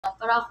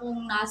para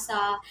akong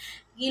nasa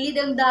gilid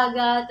ng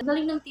dagat. Ang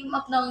galing ng team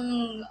up ng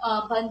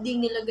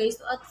banding nila guys.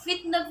 At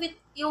fit na fit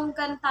yung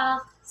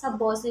kanta sa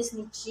boses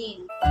ni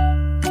Chin.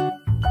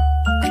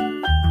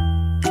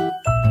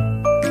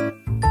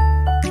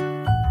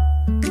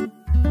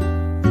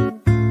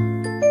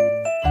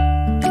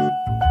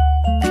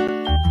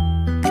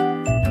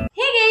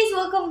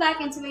 Back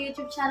into my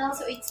YouTube channel.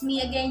 So it's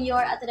me again,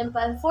 your Ate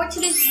Dimple. And for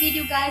today's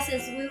video guys,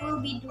 is we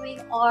will be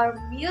doing our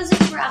music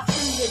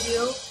reaction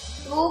video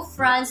to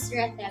Franz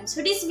Rhythm.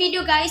 So this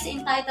video guys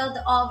entitled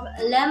of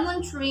Lemon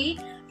Tree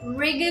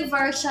Reggae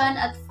version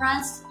at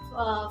Franz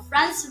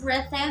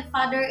Rhythm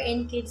Father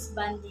and Kids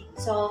Banding.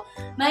 So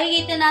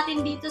makikita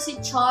natin dito si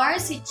Char,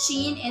 si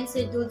Chin, and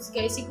si Dudes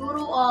guys.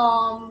 Siguro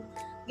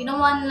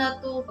ginawa nila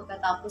to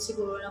pagkatapos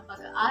siguro ng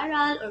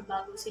pag-aaral or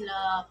bago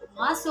sila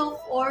pumasok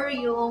or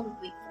yung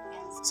weekend.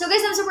 So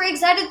guys, I'm super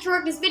excited to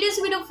work this video,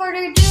 so without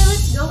further ado,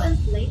 let's go and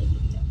play the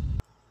video.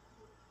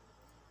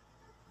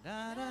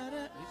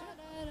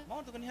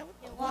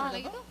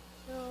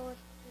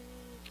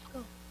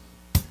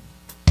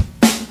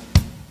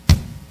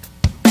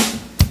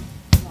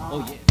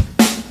 Oh yeah.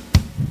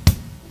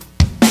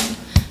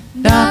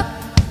 Da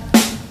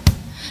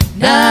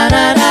da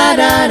da da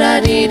da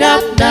da dee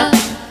da da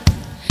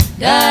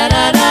da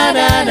da da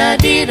da da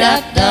dee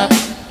da da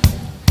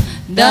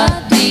da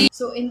dee.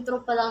 So intro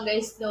pa lang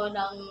guys no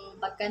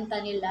ng pagkanta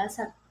nila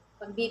sa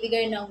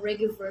pagbibigay ng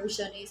reggae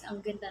version is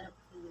ang ganda ng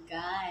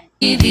pakinggan.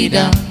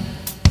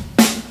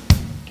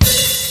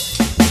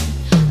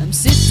 I'm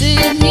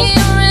sitting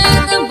here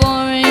in the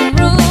boring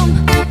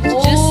room. It's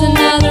just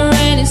another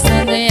rainy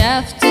Sunday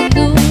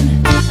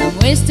afternoon. I'm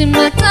wasting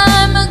my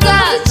time, I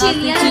got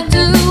nothing to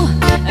do.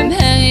 I'm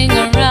hanging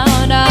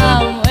around,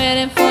 I'm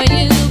waiting for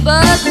you,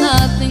 but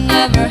nothing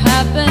ever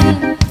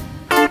happened.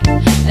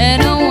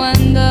 And I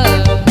wonder,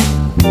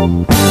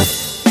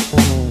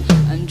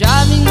 I'm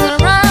driving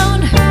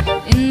around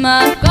in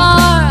my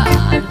car.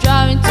 I'm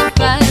driving too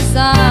fast,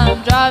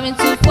 I'm driving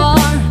too far.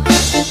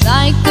 I'd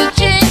like to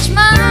change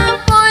my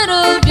point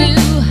of view.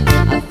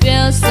 I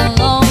feel so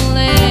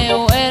lonely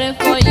waiting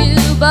for you,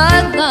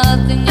 but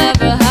nothing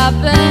ever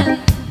happened.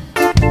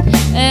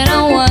 And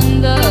I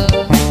wonder,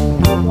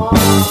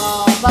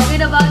 wow, bagay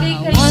na bagay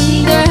I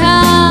wonder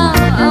how,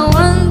 I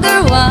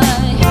wonder why.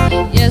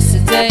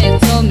 Yesterday you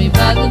told me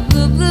about the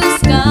blue, blue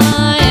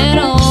sky, and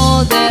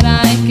all that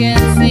I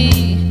can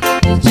see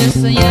is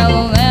just a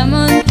yellow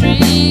lemon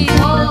tree.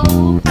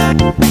 Oh.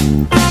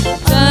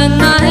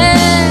 Turn my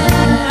head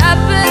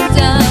up and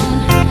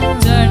down,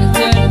 turning,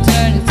 turning,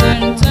 turning,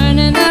 turning,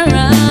 turning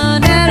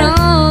around, and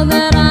all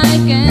that I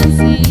can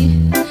see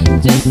is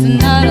just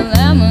another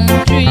lemon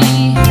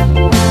tree.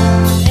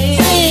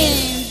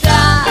 Sing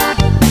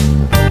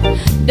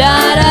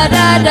da da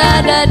da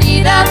da da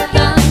dee da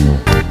da.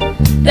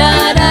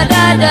 Da da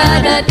da da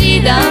da dee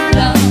da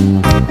da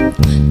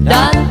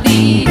da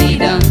dee dee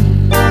da.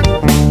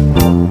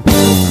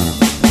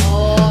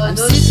 I'm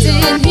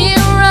sitting here,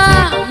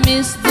 I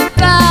miss the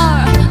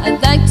power. I'd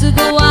like to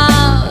go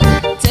out,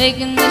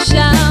 taking a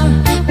shower,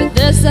 but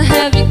there's a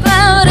heavy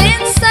cloud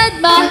inside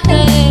my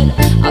head.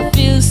 I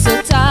feel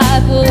so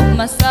tired, put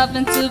myself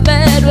into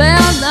bed.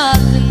 Well,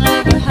 nothing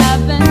ever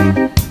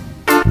happened,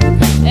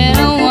 and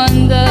I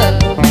wonder.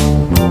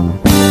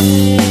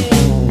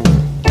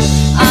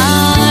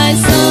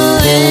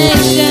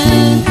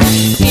 Isolation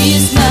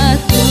is not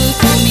good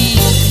for me.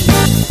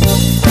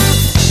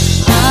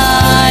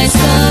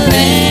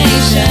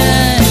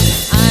 Isolation,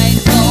 I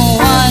don't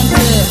want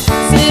to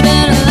sit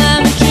in a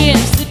lemon tree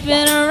and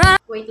sipping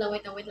around. Wait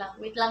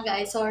lang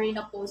guys, sorry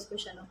na post ko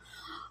siya no.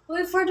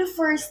 Okay, for the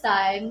first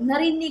time,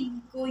 narinig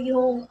ko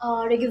yung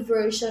reggae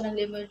version ng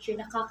Lemon Tree.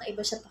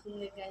 Nakakaiba siya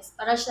pakinggan guys.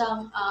 Para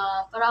siyang,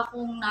 para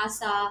akong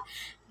nasa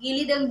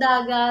gilid ng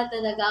dagat, na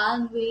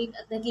nag-a-unwind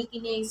at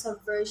nakikinig sa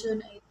version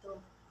na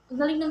ito.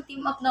 Ang galing ng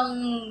team up ng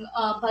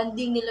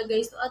banding nila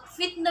guys. At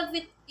fit na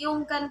fit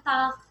yung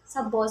kanta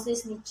sa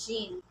boses ni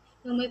Chin.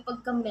 Yung may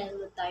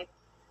pagka-mellow type.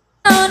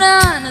 On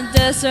a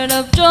desert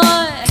of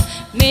joy,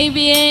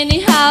 maybe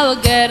anyhow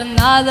I'll get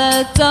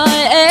another toy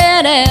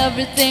and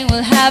everything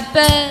will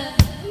happen.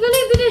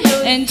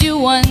 And you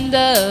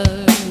wonder,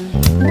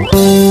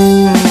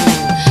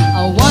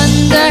 I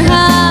wonder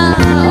how,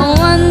 I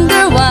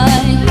wonder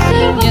why.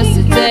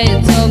 Yesterday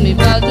you told me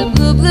about the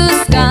blue, blue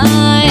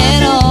sky,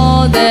 and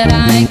all that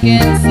I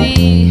can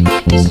see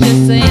is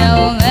just a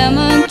yellow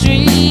lemon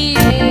tree.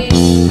 I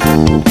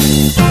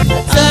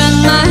turn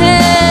my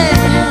head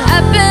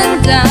up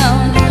and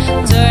down,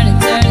 turning,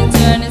 turning,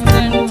 turning,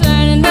 turning,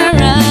 turning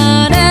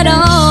around, and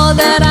all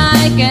that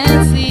I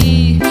can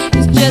see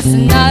is just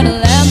another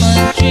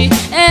lemon tree.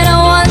 And I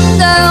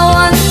wonder,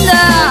 wonder,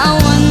 I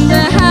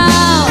wonder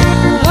how,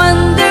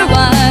 wonder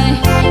why.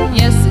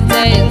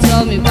 Yesterday you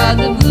told me about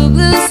the blue,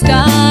 blue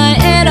sky,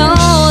 and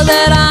all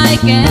that I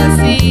can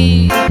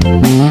see,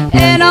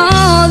 and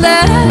all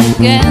that I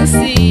can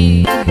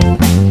see,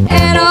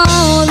 and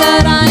all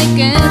that I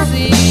can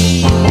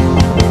see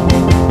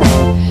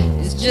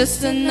is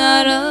just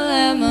another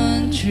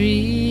lemon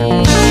tree.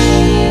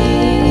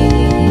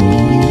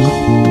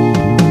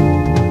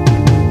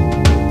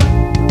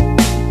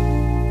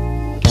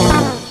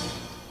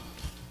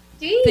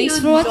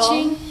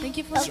 watching. Thank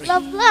you for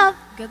love.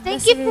 God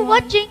Thank bless you for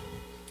everyone. watching.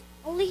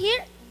 Only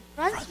here,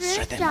 Franz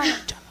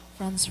Channel.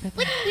 Franz Rhythm.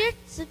 Click here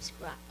to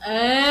subscribe.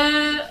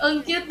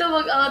 Ang cute na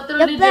mag-outro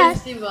God ni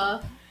bless. Dance,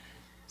 diba?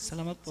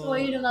 Salamat po. So,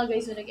 ayun na nga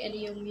guys, so nag-end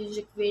yung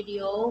music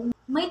video.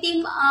 May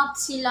team up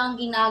silang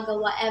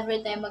ginagawa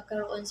every time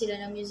magkaroon sila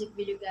ng music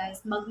video guys.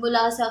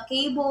 Magmula sa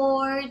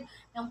keyboard,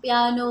 ng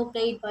piano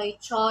played by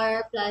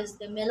Char, plus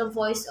the mellow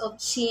voice of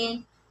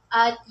Chin,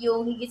 at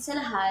yung higit sa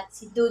lahat,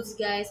 si Dudes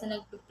guys na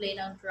nagpo-play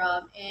ng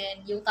drum,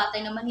 and yung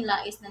tatay naman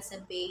nila is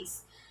nasa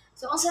bass.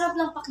 So, ang sarap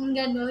lang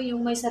pakinggan, no?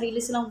 Yung may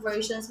sarili silang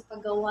version sa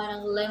paggawa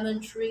ng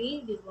Lemon Tree,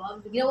 di ba?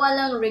 Ginawa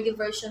lang reggae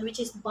version, which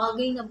is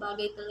bagay na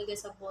bagay talaga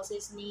sa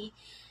boses ni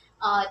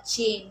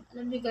Chin.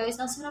 Alam niyo guys,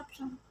 ang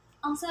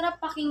sarap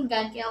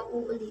pakinggan, kaya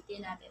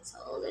uulitin natin. So,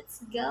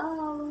 let's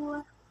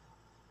go!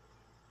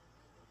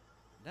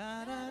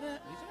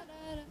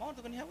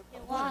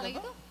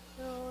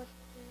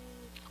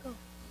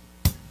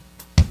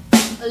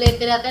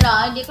 Ulitin natin,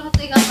 hindi ko na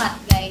ito ika-cut,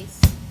 guys.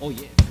 Oh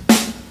yeah.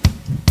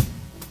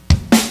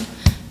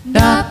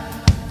 Da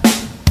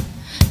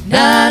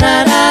da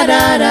da da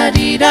da da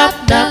dee da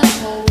da.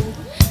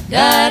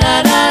 Da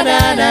da da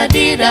da da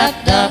dee da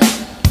da.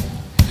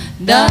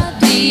 Da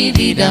dee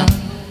dee da.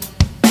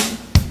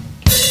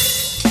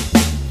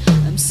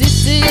 I'm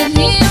sitting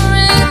here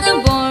in the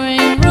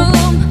boring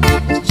room.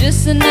 It's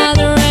just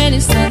another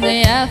rainy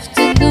Sunday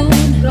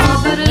afternoon.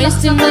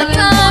 Wasting my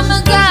time, I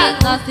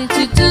got nothing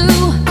to do.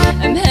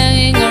 I'm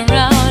hanging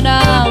around,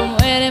 I'm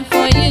waiting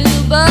for you,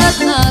 but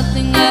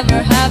nothing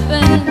ever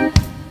happened.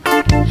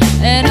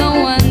 And I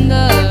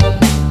wonder,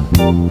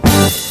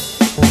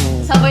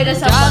 Sabay na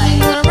sabay.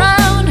 driving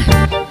around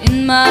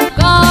in my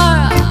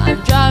car.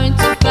 I'm driving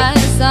too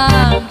fast,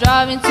 I'm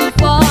driving too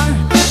far.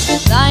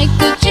 I'd like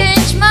to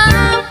change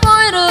my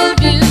point of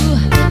view.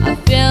 I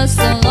feel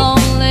so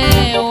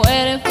lonely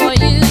waiting for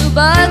you,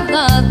 but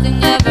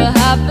nothing ever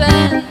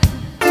happened.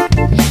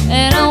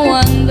 And I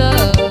wonder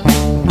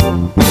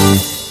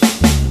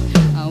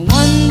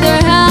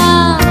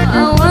how,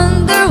 I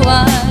wonder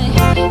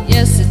why.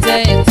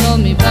 Yesterday you told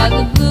me about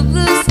the blue,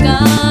 blue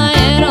sky,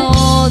 and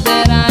all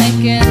that I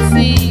can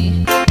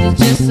see is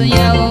just a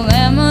yellow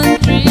lemon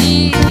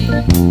tree.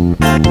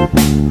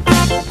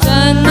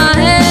 Turn my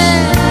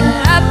head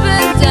up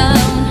and down,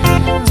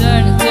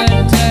 turning,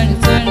 turning, turning,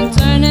 turning,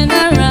 turning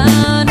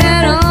around,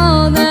 and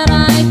all that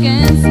I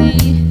can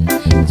see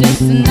is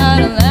just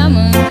another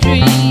lemon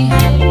tree.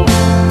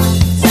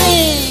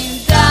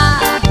 Sing da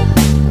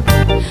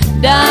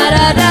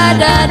da da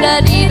da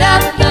da dee da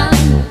da.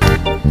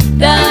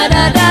 Da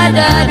da da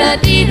da da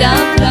dee da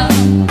da.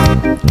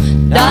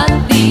 Da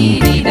dee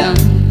dee da.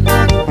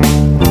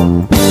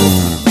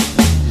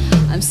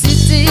 I'm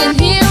sitting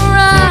here,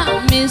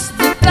 I miss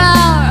the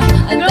power.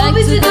 I'd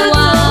like to go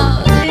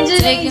out,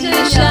 taking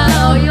a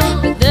shower,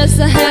 but there's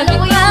a heavy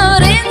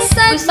cloud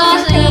inside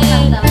my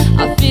head.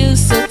 I feel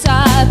so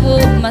tired,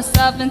 put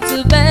myself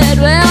into bed.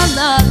 Well,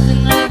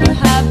 nothing ever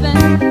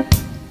happened,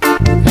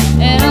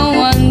 and I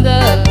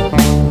wonder.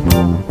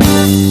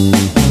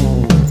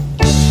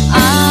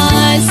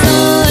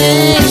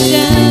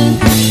 Isolation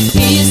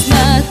is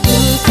not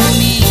good for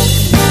me.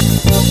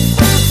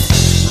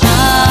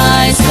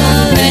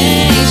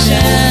 Isolation,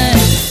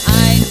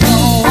 I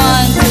don't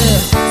want to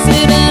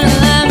sit in a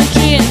lemon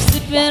tree and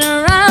sleeping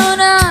around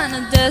on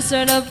a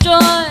desert of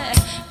joy.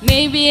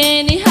 Maybe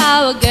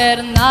anyhow I'll get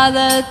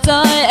another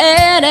toy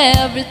and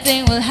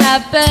everything will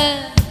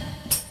happen.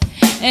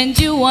 And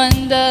you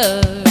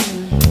wonder,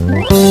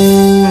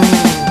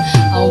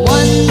 I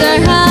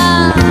wonder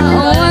how,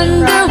 I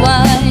wonder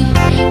why.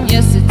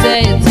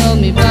 Yesterday you told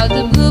me about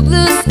the blue,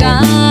 blue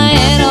sky,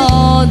 and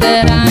all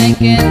that I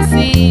can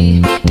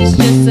see is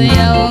just a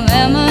yellow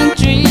lemon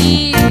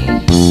tree. I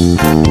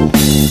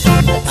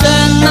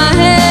turn my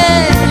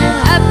head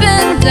up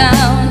and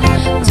down,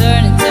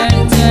 turning,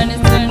 turning,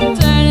 turning, turning,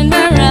 turning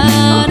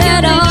around,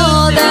 and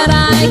all that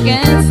I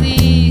can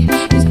see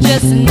is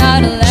just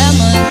another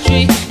lemon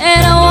tree.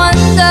 And I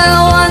wonder,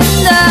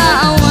 wonder,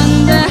 I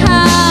wonder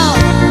how,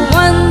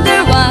 wonder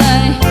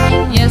why.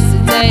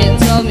 Yesterday you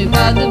told me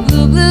about the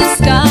blue, blue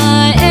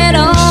sky, and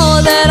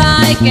all that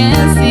I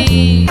can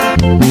see,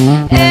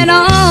 and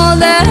all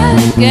that I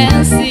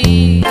can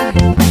see,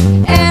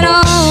 and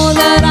all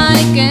that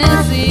I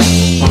can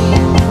see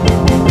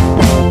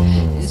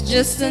is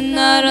just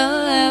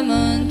another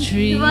lemon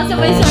tree. Diba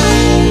sabay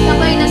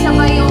na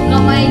sabay yung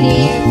kamay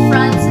ni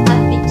Franz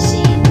at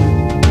Chin.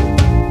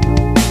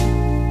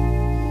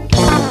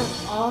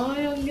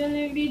 Ay, ang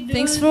galing ni Dudes.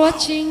 Thanks for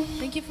watching.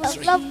 Thank you for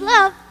Love.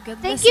 God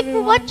Thank bless you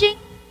for everyone. watching.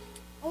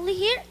 Only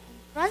here,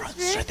 Franz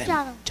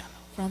Channel.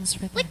 Franz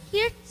Rhythm. Click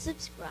here to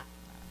subscribe.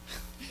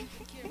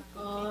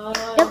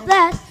 Ay. God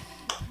bless.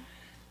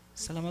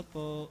 Salamat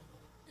po.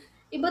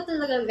 Iba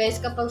talaga guys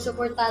kapag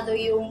suportado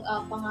yung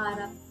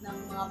pangarap ng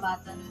mga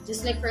bata.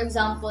 Just like for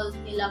example,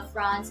 nila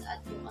Franz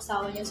at yung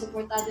asawa niya,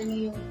 suportado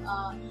niya yung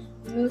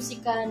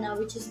musika na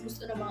which is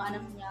gusto ng mga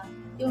anak niya.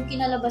 yung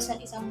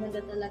kinalabasan isang ganda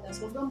talaga.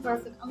 Sobrang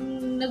perfect.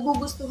 Ang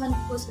nagugustuhan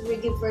ko sa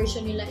reggae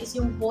version nila is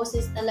yung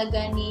boses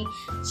talaga ni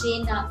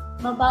Gina.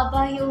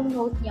 Mababa yung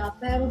note niya,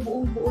 pero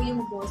buong-buo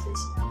yung boses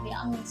niya. Kaya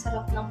ang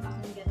sarap lang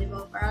pakinggan, di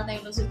ba? Parang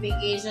tayong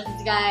notifications,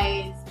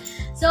 guys.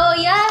 So,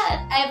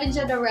 yeah, I've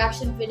enjoyed the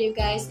reaction video,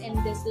 guys, in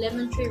this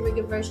Lemon Tree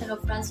reggae version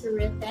of Franz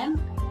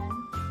Rhythm. Ayan.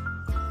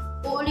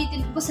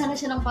 Uulitin ko sana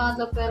siya ng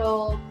pangatlo,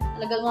 pero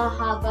talagang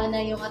mahaba na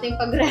yung ating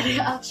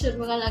pagre-reaction,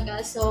 mga laga.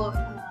 So,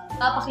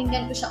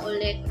 papakinggan ko siya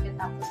ulit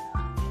pagkatapos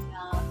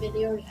ng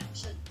video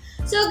reaction.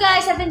 So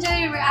guys, I've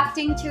enjoyed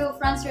reacting to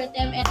Franz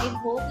Rhythm and I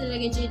hope na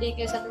nag-enjoy din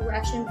kayo sa ating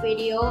reaction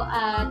video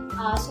at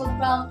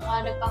sobrang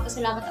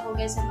nagpapasalamat ako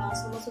guys sa mga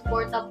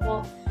sumusuporta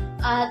po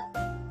at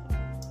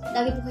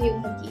lagi po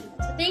kayong mag-iingat.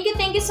 So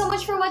thank you so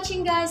much for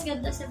watching guys. God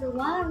bless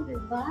everyone.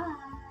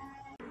 Goodbye.